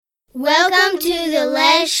to the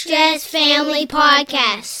Less Stress Family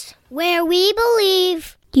Podcast, where we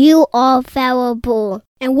believe you are valuable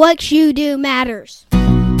and what you do matters.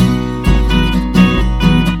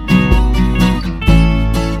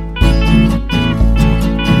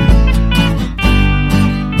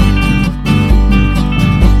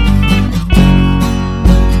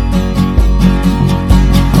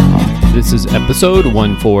 This is episode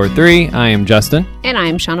 143. I am Justin. And I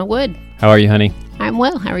am Shauna Wood. How are you, honey? I'm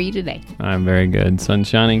well. How are you today? I'm very good. Sun's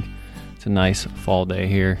shining. It's a nice fall day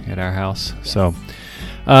here at our house. So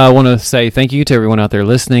I want to say thank you to everyone out there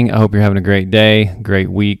listening. I hope you're having a great day, great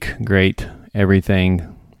week, great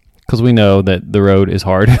everything, because we know that the road is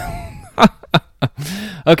hard.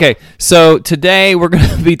 Okay, so today we're going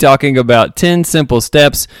to be talking about 10 simple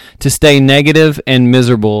steps to stay negative and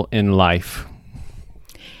miserable in life.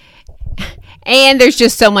 And there's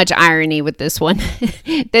just so much irony with this one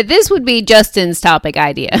that this would be Justin's topic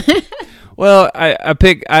idea. Well,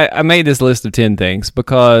 I made this list of 10 things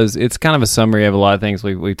because it's kind of a summary of a lot of things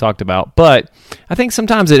we've talked about. But I think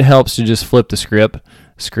sometimes it helps to just flip the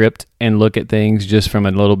script and look at things just from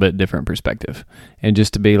a little bit different perspective. And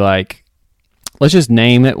just to be like, let's just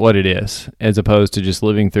name it what it is, as opposed to just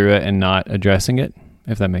living through it and not addressing it,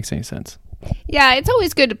 if that makes any sense. Yeah, it's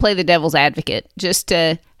always good to play the devil's advocate, just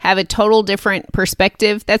to have a total different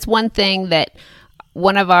perspective. That's one thing that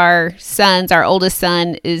one of our sons, our oldest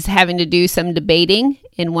son, is having to do some debating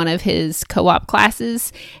in one of his co-op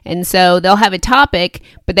classes. And so they'll have a topic,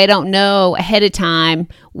 but they don't know ahead of time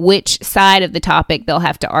which side of the topic they'll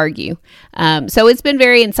have to argue. So it's been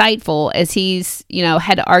very insightful as he's,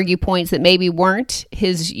 had to argue points that maybe weren't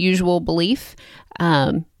his usual belief,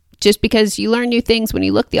 just because you learn new things when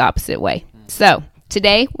you look the opposite way. So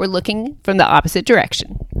today we're looking from the opposite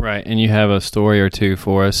direction. Right, and you have a story or two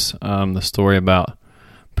for us, the story about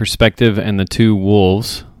perspective and the two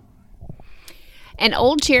wolves. An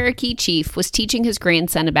old Cherokee chief was teaching his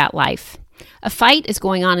grandson about life. "A fight is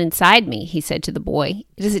going on inside me," he said to the boy.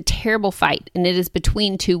 "It is a terrible fight, and it is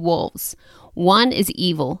between two wolves. One is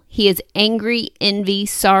evil. He is angry, envy,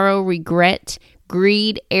 sorrow, regret,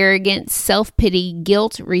 greed, arrogance, self-pity,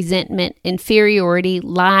 guilt, resentment, inferiority,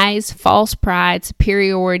 lies, false pride,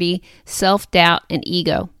 superiority, self-doubt, and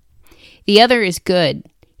ego. The other is good.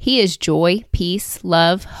 He is joy, peace,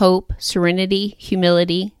 love, hope, serenity,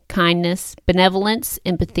 humility, kindness, benevolence,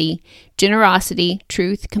 empathy, generosity,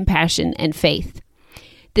 truth, compassion, and faith.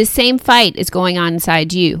 This same fight is going on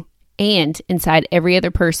inside you, and inside every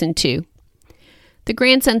other person too." The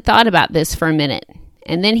grandson thought about this for a minute,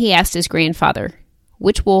 and then he asked his grandfather,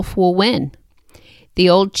 "Which wolf will win?" The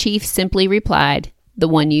old chief simply replied, "The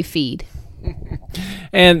one you feed."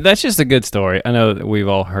 And that's just a good story. I know that we've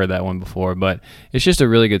all heard that one before, but it's just a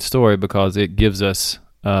really good story because it gives us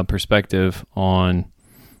perspective on...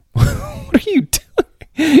 What are you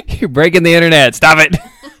doing? You're breaking the internet. Stop it.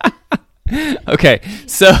 Okay,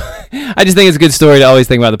 so I just think it's a good story to always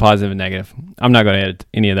think about the positive and negative. I'm not going to edit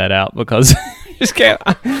any of that out because just can't.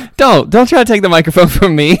 Don't try to take the microphone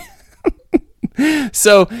from me.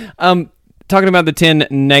 So, talking about the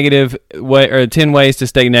 10 ways to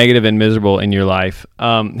stay negative and miserable in your life.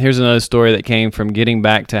 Here's another story that came from Getting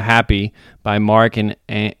Back to Happy by Mark and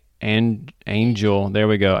Angel. There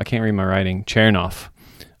we go. I can't read my writing. Chernoff.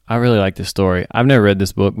 I really like this story. I've never read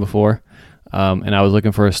this book before, and I was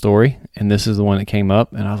looking for a story, and this is the one that came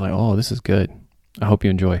up, and I was like, oh, this is good. I hope you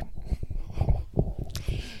enjoy.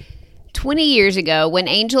 20 years ago, when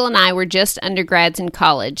Angel and I were just undergrads in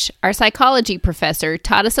college, our psychology professor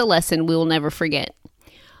taught us a lesson we will never forget.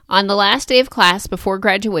 On the last day of class before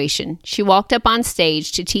graduation, she walked up on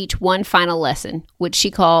stage to teach one final lesson, which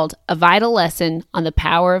she called a vital lesson on the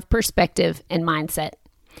power of perspective and mindset.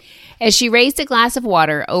 As she raised a glass of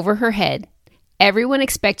water over her head, everyone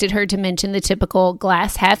expected her to mention the typical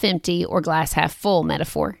glass half empty or glass half full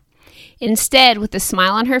metaphor. Instead, with a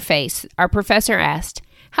smile on her face, our professor asked,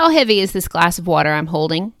 "How heavy is this glass of water I'm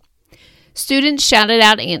holding?" Students shouted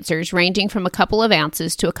out answers ranging from a couple of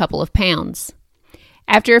ounces to a couple of pounds.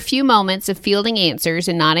 After a few moments of fielding answers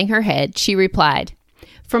and nodding her head, she replied,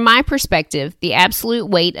 "From my perspective, the absolute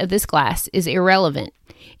weight of this glass is irrelevant.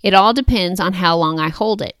 It all depends on how long I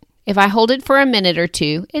hold it. If I hold it for a minute or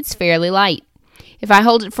two, it's fairly light. If I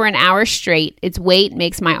hold it for an hour straight, its weight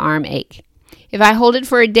makes my arm ache. If I hold it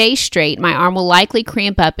for a day straight, my arm will likely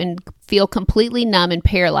cramp up and feel completely numb and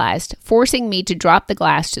paralyzed, forcing me to drop the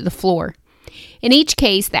glass to the floor. In each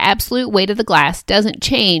case, the absolute weight of the glass doesn't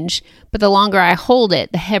change, but the longer I hold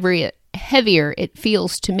it, the heavier it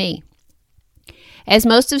feels to me." As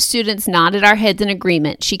most of students nodded our heads in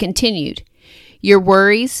agreement, she continued, Your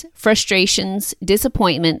worries, frustrations,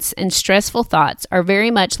 disappointments, and stressful thoughts are very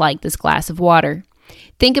much like this glass of water.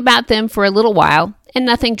 Think about them for a little while, and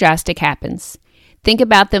nothing drastic happens. Think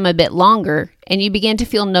about them a bit longer, and you begin to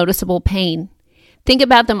feel noticeable pain. Think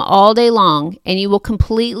about them all day long, and you will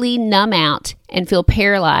completely numb out and feel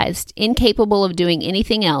paralyzed, incapable of doing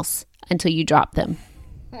anything else until you drop them.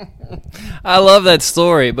 I love that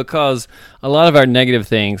story because a lot of the negative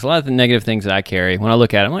things that I carry, when I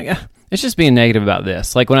look at it, I'm like, it's just being negative about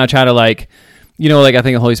this. Like when I try to I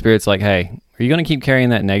think the Holy Spirit's like, hey, are you going to keep carrying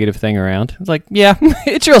that negative thing around? It's like, yeah,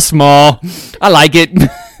 it's real small. I like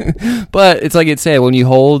it. But it's like it said, when you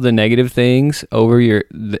hold the negative things over your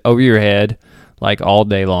head, like all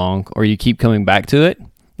day long, or you keep coming back to it,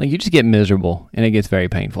 like you just get miserable and it gets very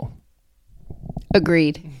painful.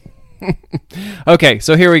 Agreed. Okay,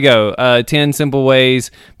 so here we go. 10 simple ways.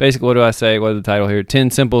 Basically, what do I say? What is the title here? 10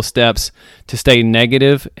 simple steps to stay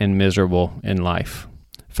negative and miserable in life.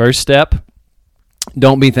 First step,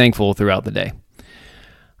 don't be thankful throughout the day.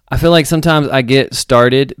 I feel like sometimes I get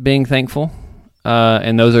started being thankful,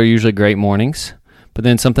 and those are usually great mornings, but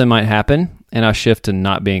then something might happen, and I shift to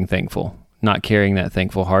not being thankful, not carrying that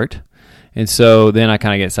thankful heart. And so then I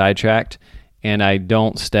kind of get sidetracked, and I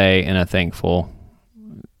don't stay in a thankful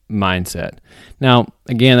mindset. Now,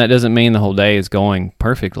 again, that doesn't mean the whole day is going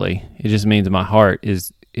perfectly. It just means my heart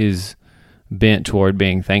is bent toward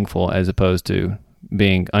being thankful as opposed to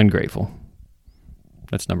being ungrateful.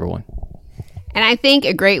 That's number one. And I think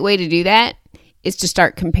a great way to do that is to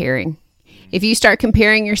start comparing. If you start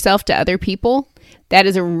comparing yourself to other people, that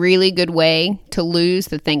is a really good way to lose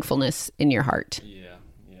the thankfulness in your heart. Yeah,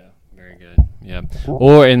 very good. Yeah.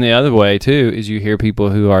 Or in the other way, too, is you hear people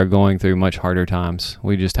who are going through much harder times.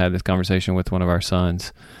 We just had this conversation with one of our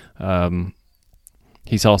sons.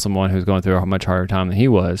 He saw someone who's going through a much harder time than he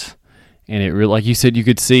was. And it really, like you said, you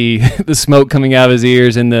could see the smoke coming out of his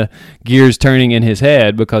ears and the gears turning in his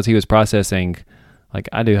head because he was processing, like,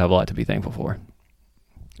 I do have a lot to be thankful for.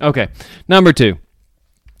 Okay, number 2,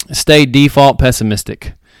 stay default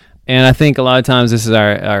pessimistic. And I think a lot of times this is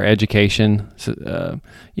our education.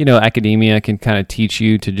 Academia can kind of teach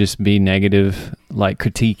you to just be negative, like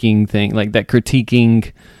critiquing things, like that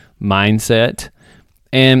critiquing mindset.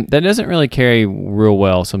 And that doesn't really carry real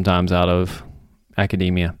well sometimes out of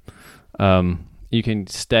academia. You can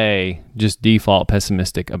stay just default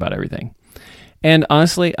pessimistic about everything. And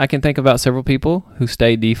honestly, I can think about several people who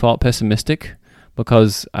stay default pessimistic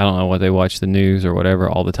because, I don't know, what they watch the news or whatever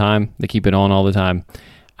all the time. They keep it on all the time.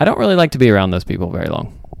 I don't really like to be around those people very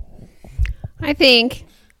long. I think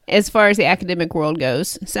as far as the academic world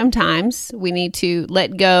goes, sometimes we need to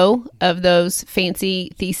let go of those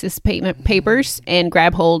fancy thesis papers and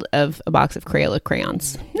grab hold of a box of Crayola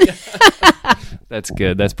crayons. That's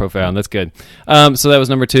good. That's profound. That's good. So that was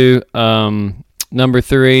number 2. Number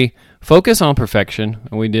 3, focus on perfection.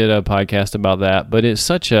 And we did a podcast about that, but it's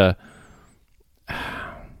such a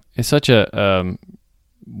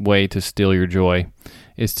way to steal your joy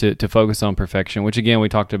is to focus on perfection, which again, we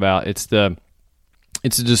talked about. It's a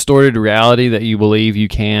distorted reality that you believe you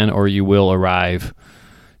can or you will arrive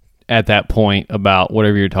at that point about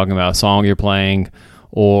whatever you're talking about, a song you're playing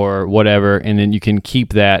or whatever. And then you can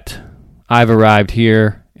keep that, I've arrived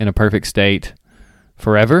here in a perfect state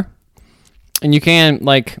forever. And you can,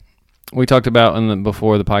 like we talked about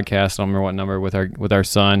before the podcast, I don't remember what number, with our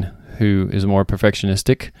son, who is more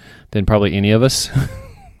perfectionistic than probably any of us.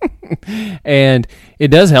 And it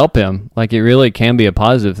does help him. Like, it really can be a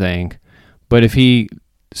positive thing. But if he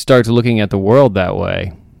starts looking at the world that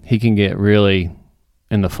way, he can get really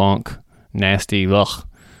in the funk, nasty,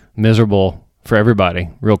 miserable for everybody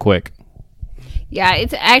real quick. Yeah,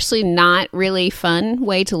 it's actually not really fun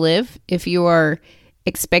way to live if you are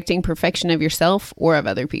expecting perfection of yourself or of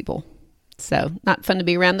other people. So not fun to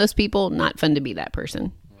be around those people, not fun to be that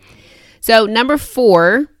person. So number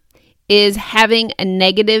 4 is having a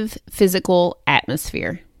negative physical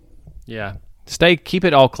atmosphere. Yeah. Keep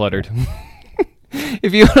it all cluttered.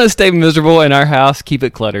 If you want to stay miserable in our house, keep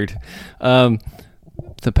it cluttered. Within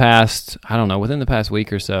the past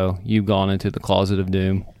week or so, you've gone into the closet of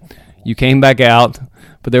doom. You came back out,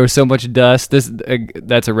 but there was so much dust.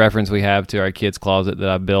 That's a reference we have to our kids' closet that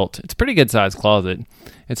I built. It's a pretty good sized closet.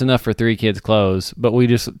 It's enough for 3 kids' clothes, but we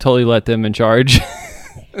just totally let them in charge.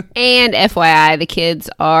 And FYI, the kids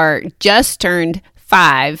are just turned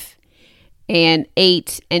 5 and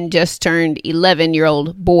 8 and just turned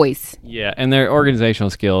 11-year-old boys. Yeah, and their organizational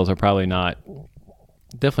skills are probably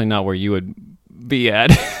definitely not where you would be at.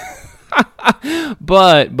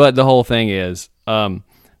 But the whole thing is,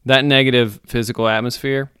 that negative physical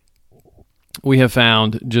atmosphere, we have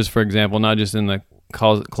found, just for example, not just in the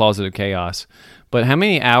closet of chaos. But how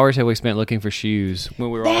many hours have we spent looking for shoes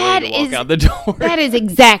when we were all ready to walk out the door? That is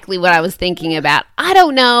exactly what I was thinking about. I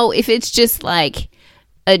don't know if it's just like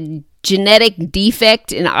a genetic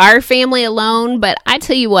defect in our family alone, but I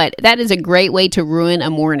tell you what, that is a great way to ruin a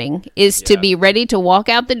morning, is to be ready to walk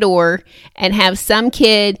out the door and have some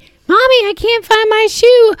kid, Mommy, I can't find my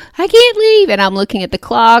shoe. I can't leave. And I'm looking at the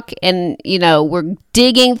clock and, we're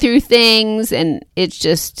digging through things and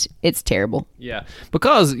it's terrible. Yeah.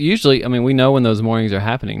 Because usually, we know when those mornings are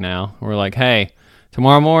happening now. We're like, hey,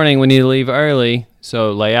 tomorrow morning we need to leave early.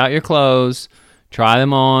 So lay out your clothes, try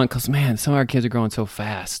them on. Because, man, some of our kids are growing so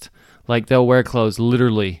fast. Like, they'll wear clothes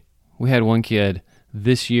literally. We had one kid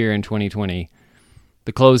this year in 2020.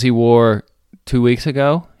 The clothes he wore 2 weeks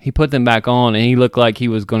ago, he put them back on and he looked like he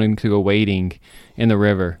was going to go wading in the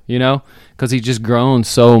river, because he's just grown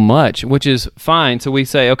so much, which is fine. So we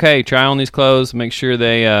say, okay, try on these clothes, make sure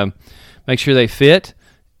they fit.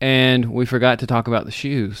 And we forgot to talk about the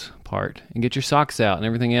shoes part and get your socks out and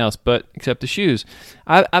everything else, but except the shoes.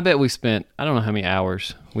 I bet we spent, I don't know how many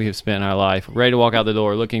hours we have spent in our life ready to walk out the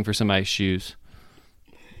door looking for somebody's shoes.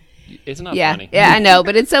 It's not funny. Yeah, I know.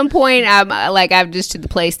 But at some point, I'm just to the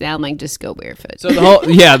place now. I'm like, just go barefoot. So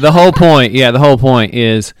the whole point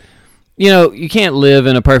is, you can't live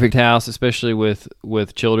in a perfect house, especially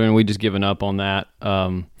with children. We just given up on that.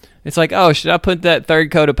 It's like, oh, should I put that third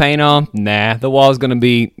coat of paint on? Nah, the wall's going to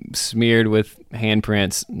be smeared with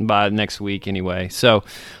handprints by next week anyway. So,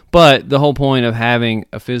 but the whole point of having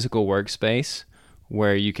a physical workspace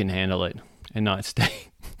where you can handle it and not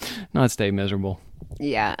stay miserable.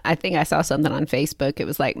 Yeah, I think I saw something on Facebook. It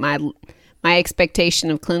was like my expectation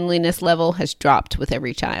of cleanliness level has dropped with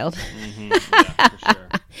every child. Mm-hmm. Yeah, for sure.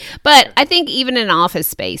 But I think even in office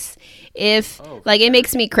space, it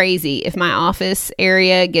makes me crazy if my office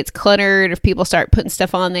area gets cluttered, if people start putting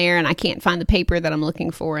stuff on there and I can't find the paper that I'm looking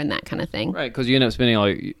for and that kind of thing. Right, because you end up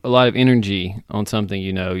spending a lot of energy on something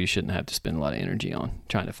you shouldn't have to spend a lot of energy on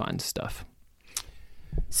trying to find stuff.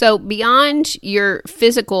 So beyond your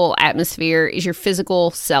physical atmosphere is your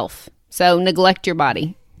physical self. So neglect your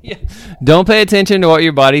body. Yeah. Don't pay attention to what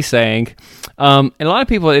your body's saying. And a lot of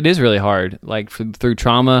people, it is really hard. Like through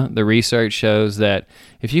trauma, the research shows that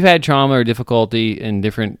if you've had trauma or difficulty in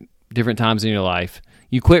different times in your life,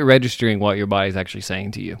 you quit registering what your body's actually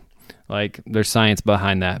saying to you. Like there's science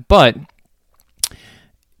behind that. But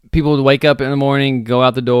people would wake up in the morning, go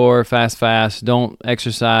out the door, fast, don't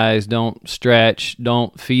exercise, don't stretch,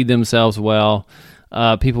 don't feed themselves well.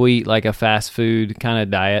 People eat like a fast food kind of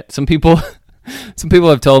diet. Some people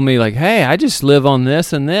have told me like, hey, I just live on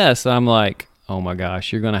this and this. I'm like, oh my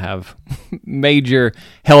gosh, you're going to have major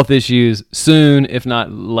health issues soon, if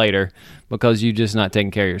not later, because you're just not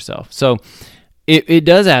taking care of yourself. So it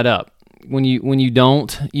does add up when you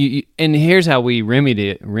don't. And here's how we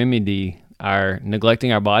remedy our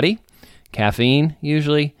neglecting our body: caffeine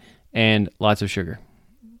usually, and lots of sugar.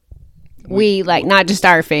 We like not just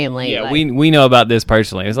our family. Yeah, we know about this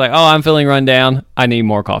personally. It's like, oh, I'm feeling run down. I need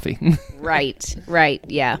more coffee. Right.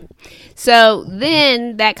 Yeah. So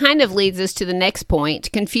then that kind of leads us to the next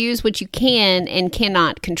point: confuse what you can and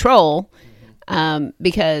cannot control,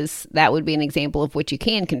 because that would be an example of what you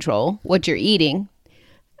can control, what you're eating.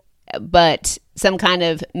 But some kind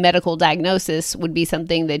of medical diagnosis would be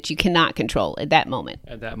something that you cannot control at that moment.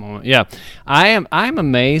 Yeah. I'm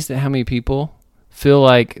amazed at how many people feel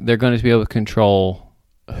like they're going to be able to control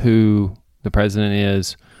who the president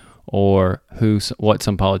is, or what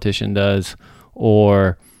some politician does,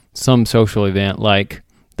 or some social event. Like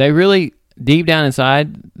they really, deep down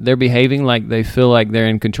inside, they're behaving like they feel like they're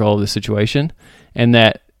in control of the situation, and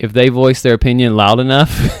that if they voice their opinion loud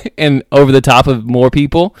enough and over the top of more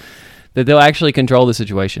people, that they'll actually control the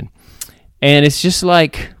situation. And it's just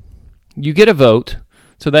like, you get a vote,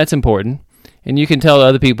 so that's important, and you can tell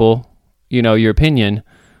other people, your opinion,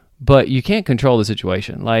 but you can't control the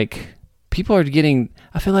situation. Like, people are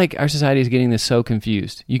I feel like our society is getting this so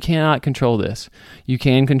confused. You cannot control this. You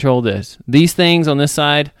can control this. These things on this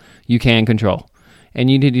side, you can control. And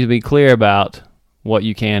you need to be clear about what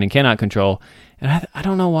you can and cannot control. And I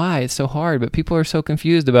don't know why it's so hard, but people are so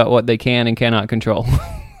confused about what they can and cannot control.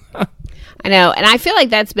 I know. And I feel like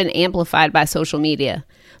that's been amplified by social media.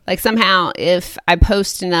 Like somehow if I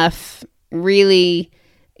post enough really,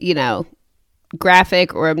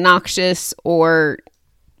 graphic or obnoxious or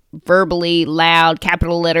verbally loud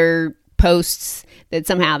capital letter posts, that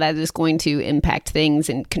somehow that is going to impact things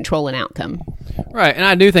and control an outcome. Right. And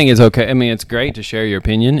I do think it's okay. I mean, it's great to share your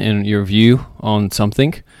opinion and your view on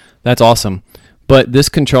something. That's awesome. But this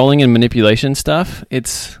controlling and manipulation stuff,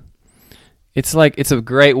 it's like, it's a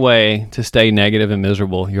great way to stay negative and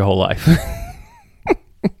miserable your whole life.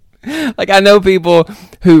 Like, I know people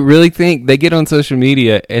who really think they get on social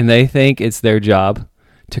media and they think it's their job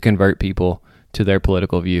to convert people to their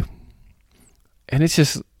political view. And it's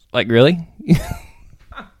just like, really?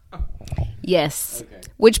 Yes. Okay.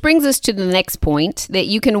 Which brings us to the next point, that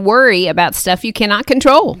you can worry about stuff you cannot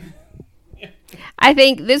control. I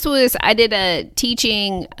think I did a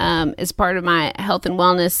teaching as part of my health and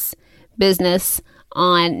wellness business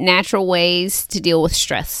on natural ways to deal with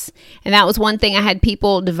stress. And that was one thing. I had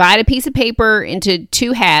people divide a piece of paper into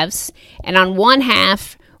two halves, and on one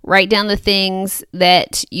half, write down the things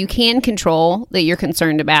that you can control that you're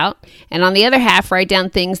concerned about. And on the other half, write down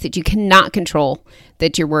things that you cannot control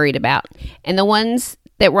that you're worried about. And the ones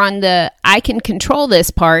that were on the I can control this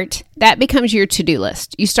part, that becomes your to-do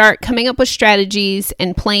list. You start coming up with strategies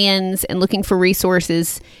and plans and looking for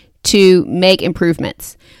resources to make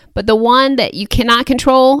improvements. But the one that you cannot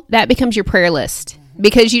control, that becomes your prayer list,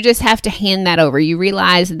 because you just have to hand that over. You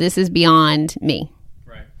realize this is beyond me.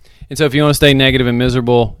 Right. And so if you want to stay negative and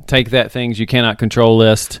miserable, take that things you cannot control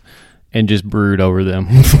list and just brood over them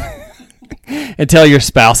and tell your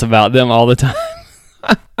spouse about them all the time.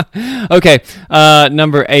 Okay.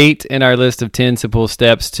 Number 8 in our list of 10 simple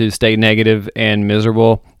steps to stay negative and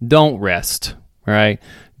miserable. Don't rest. All right.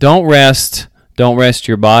 Don't rest. Don't rest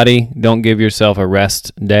your body. Don't give yourself a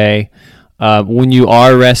rest day. When you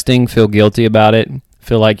are resting, feel guilty about it.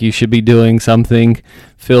 Feel like you should be doing something.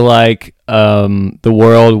 Feel like the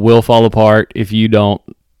world will fall apart if you don't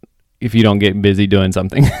get busy doing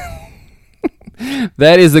something.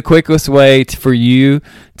 That is the quickest way for you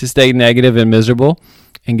to stay negative and miserable.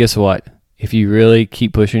 And guess what? If you really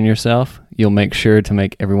keep pushing yourself, you'll make sure to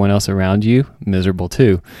make everyone else around you miserable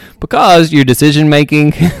too. Because your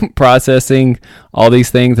decision-making, processing, all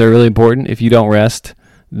these things are really important. If you don't rest,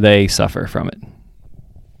 they suffer from it.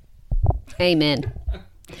 Amen.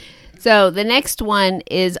 So the next one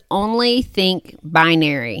is only think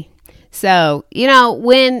binary. So,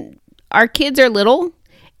 when our kids are little,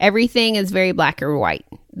 everything is very black or white.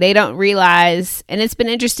 They don't realize, and it's been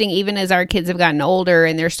interesting even as our kids have gotten older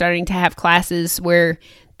and they're starting to have classes where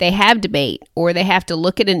they have debate or they have to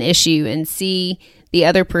look at an issue and see the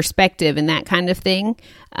other perspective and that kind of thing.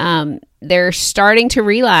 They're starting to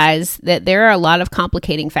realize that there are a lot of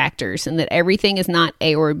complicating factors and that everything is not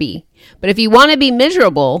A or B. But if you want to be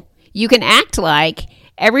miserable, you can act like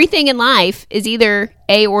everything in life is either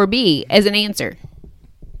A or B as an answer.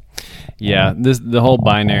 Yeah, the whole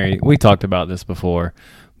binary, we talked about this before,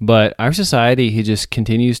 but our society, he just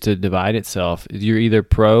continues to divide itself. You're either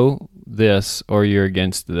pro this or you're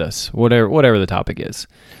against this, whatever the topic is.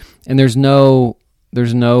 And there's no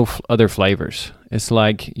other flavors. It's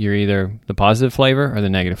like you're either the positive flavor or the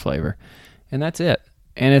negative flavor. And that's it.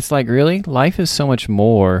 And it's like, really? Life is so much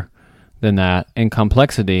more than that. And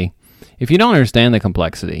complexity, if you don't understand the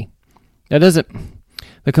complexity,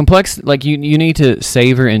 the complex, like you need to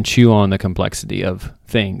savor and chew on the complexity of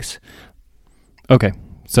things. Okay,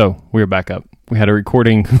 so we're back up. We had a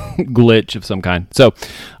recording glitch of some kind. So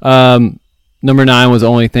number 9 was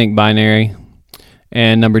only think binary.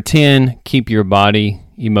 And number 10, keep your body,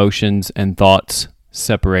 emotions, and thoughts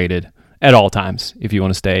separated at all times if you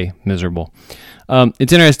want to stay miserable.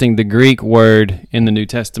 It's interesting, the Greek word in the New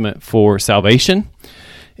Testament for salvation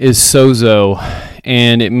is sozo,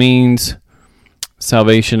 and it means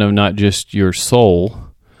salvation of not just your soul,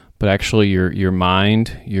 but actually your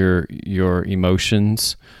mind, your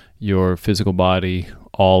emotions, your physical body,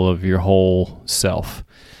 all of your whole self.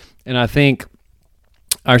 And I think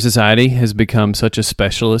our society has become such a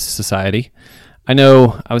specialist society. I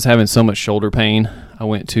know I was having so much shoulder pain. I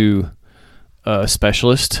went to a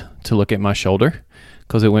specialist to look at my shoulder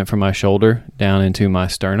because it went from my shoulder down into my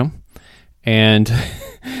sternum. And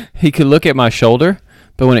he could look at my shoulder,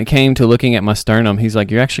 but when it came to looking at my sternum, he's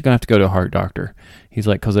like, you're actually going to have to go to a heart doctor. He's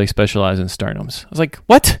like, because they specialize in sternums. I was like,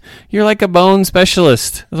 what? You're like a bone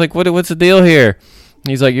specialist. I was like, what's the deal here?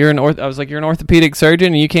 He's like, I was like, you're an orthopedic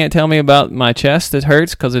surgeon and you can't tell me about my chest that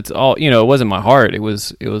hurts because it's all, it wasn't my heart. It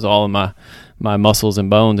was all of my muscles and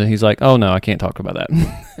bones. And he's like, oh no, I can't talk about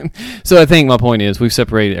that. So I think my point is we've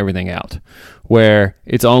separated everything out where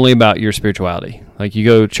it's only about your spirituality. Like you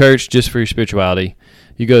go to church just for your spirituality.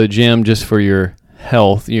 You go to the gym just for your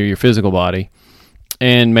health, your physical body.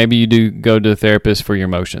 And maybe you do go to a therapist for your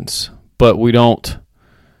emotions. But we don't.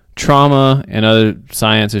 Trauma and other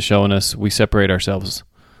science is showing us we separate ourselves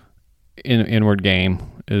in inward game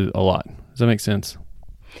a lot. Does that make sense?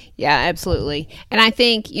 Yeah, absolutely. And I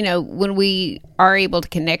think, when we are able to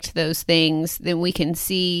connect those things, then we can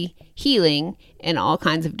see healing in all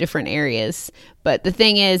kinds of different areas. But the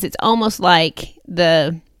thing is, it's almost like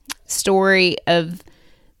the story of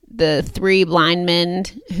the 3 blind men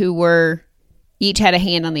who were each had a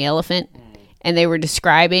hand on the elephant, and they were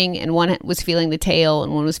describing, and one was feeling the tail,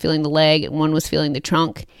 and one was feeling the leg, and one was feeling the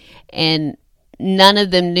trunk, and none of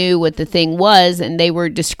them knew what the thing was, and they were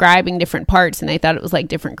describing different parts, and they thought it was like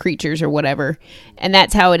different creatures or whatever. And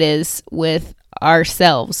that's how it is with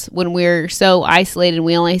ourselves. When we're so isolated and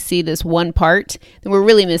we only see this one part, then we're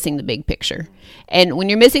really missing the big picture. And when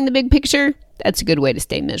you're missing the big picture, that's a good way to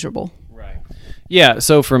stay miserable. Right. Yeah,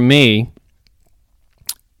 so for me,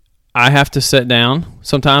 I have to sit down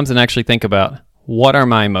sometimes and actually think about, what are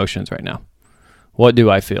my emotions right now? What do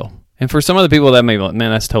I feel? And for some of the people that may be like, man,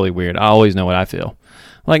 that's totally weird. I always know what I feel.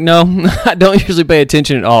 Like, no, I don't usually pay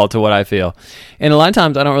attention at all to what I feel. And a lot of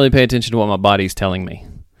times I don't really pay attention to what my body's telling me.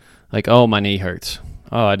 Like, oh, my knee hurts.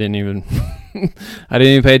 Oh, I didn't even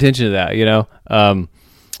pay attention to that, you know? And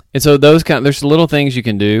so there's little things you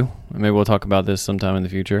can do. Maybe we'll talk about this sometime in the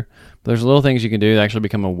future. But there's little things you can do to actually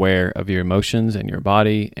become aware of your emotions and your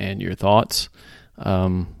body and your thoughts.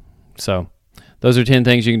 So those are 10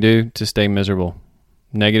 things you can do to stay miserable.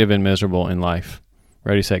 Negative and miserable in life.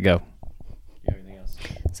 Ready, set, go. You have anything else?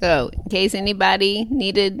 So, in case anybody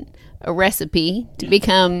needed a recipe to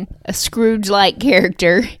become a Scrooge-like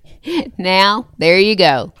character, now, there you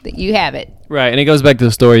go. You have it. Right, and it goes back to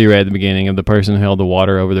the story you read at the beginning of the person who held the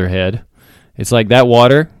water over their head. It's like that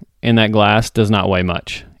water in that glass does not weigh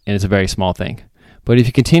much, and it's a very small thing. But if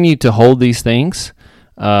you continue to hold these things,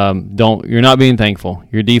 you're not being thankful.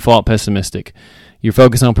 You're default pessimistic. You're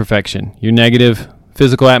focused on perfection. You're negative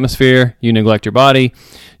physical atmosphere, you neglect your body,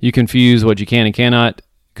 you confuse what you can and cannot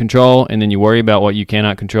control, and then you worry about what you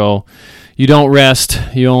cannot control. You don't rest,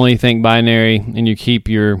 you only think binary, and you keep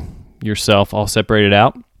yourself all separated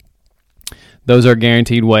out. Those are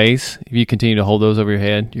guaranteed ways. If you continue to hold those over your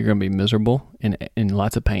head, you're going to be miserable and in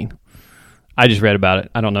lots of pain. I just read about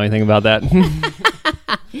it. I don't know anything about that.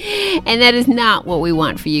 And that is not what we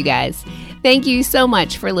want for you guys. Thank you so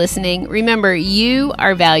much for listening. Remember, you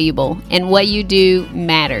are valuable and what you do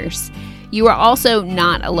matters. You are also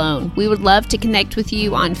not alone. We would love to connect with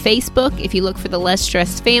you on Facebook if you look for the Less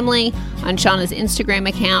Stressed Family, on Shauna's Instagram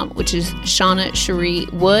account, which is Shauna Cherie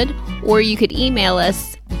Wood, or you could email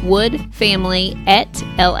us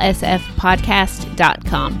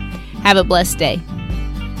woodfamily@lsfpodcast.com. Have a blessed day.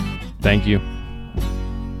 Thank you.